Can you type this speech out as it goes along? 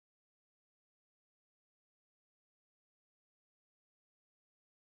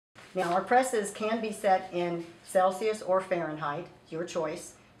Now our presses can be set in Celsius or Fahrenheit, your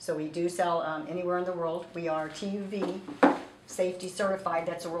choice. So we do sell anywhere in the world. We are TUV safety certified.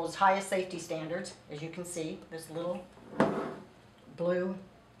 That's the world's highest safety standards. As you can see, this little blue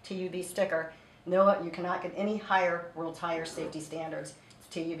TUV sticker. No, you cannot get any higher, world's higher safety standards.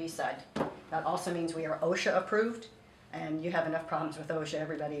 It's TUV SUD. That also means we are OSHA approved, and you have enough problems with OSHA,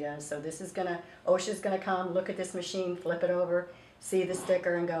 everybody does. So this is OSHA's gonna come, look at this machine, flip it over, see the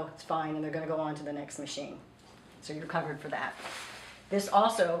sticker and go, it's fine, and they're gonna go on to the next machine. So you're covered for that. This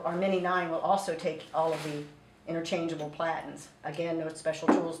also, our Mini 9 will also take all of the interchangeable platens. Again, no special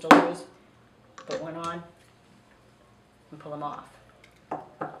tools to lose. Put one on and pull them off.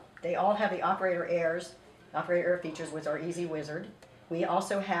 They all have the operator air features with our Easy Wizard. We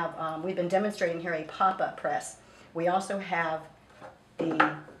also have, we've been demonstrating here a pop-up press. We also have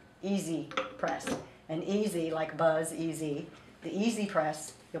the Easy Press. An Easy, like Buzz, Easy. The Easy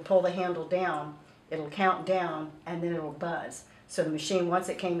Press, you'll pull the handle down, it'll count down, and then it'll buzz. So the machine, once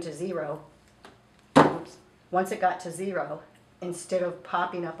it came to zero, once it got to zero, instead of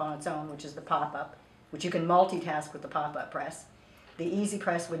popping up on its own, which is the pop-up, which you can multitask with the pop-up press, the Easy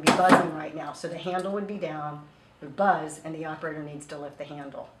Press would be buzzing right now. So the handle would be down, it would buzz, and the operator needs to lift the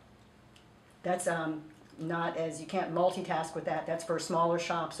handle. That's not as, you can't multitask with that. That's for smaller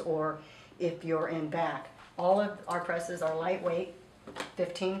shops or if you're in back. All of our presses are lightweight,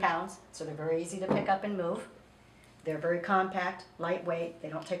 15 pounds, so they're very easy to pick up and move. They're very compact, lightweight, they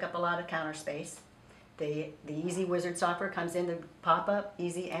don't take up a lot of counter space. The Easy Wizard software comes in the pop-up,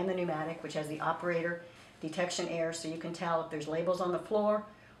 Easy, and the pneumatic, which has the operator detection air, so you can tell if there's labels on the floor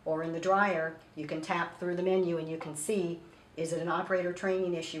or in the dryer. You can tap through the menu and you can see, is it an operator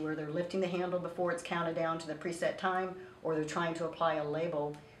training issue where they're lifting the handle before it's counted down to the preset time, or they're trying to apply a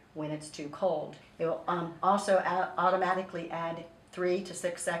label when it's too cold. It will also automatically add 3 to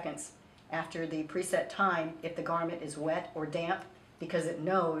 6 seconds after the preset time if the garment is wet or damp, because it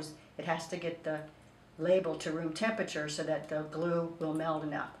knows it has to get the label to room temperature so that the glue will melt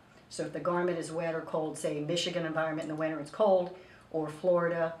enough. So if the garment is wet or cold, say Michigan environment in the winter it's cold, or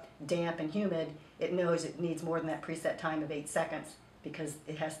Florida, damp and humid, it knows it needs more than that preset time of 8 seconds because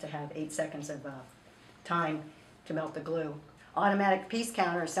it has to have 8 seconds of time to melt the glue. Automatic piece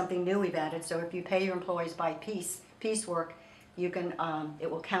counter is something new we've added, so if you pay your employees by piecework, you can, it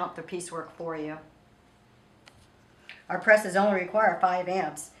will count the piecework for you. Our presses only require 5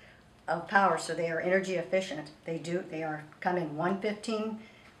 amps of power, so they are energy efficient. They come in 115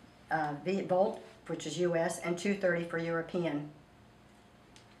 volt, which is US, and 230 for European.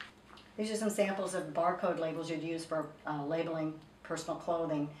 These are some samples of barcode labels you'd use for labeling personal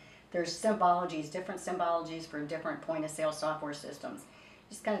clothing. There's symbologies, different symbologies for different point-of-sale software systems.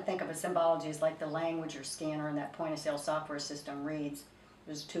 Just kind of think of a symbology as like the language or scanner in that point-of-sale software system reads.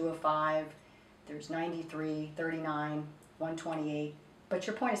 There's 205, there's 93, 39, 128. But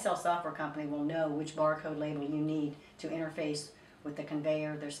your point-of-sale software company will know which barcode label you need to interface with the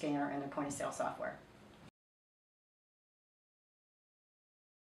conveyor, their scanner, and their point-of-sale software.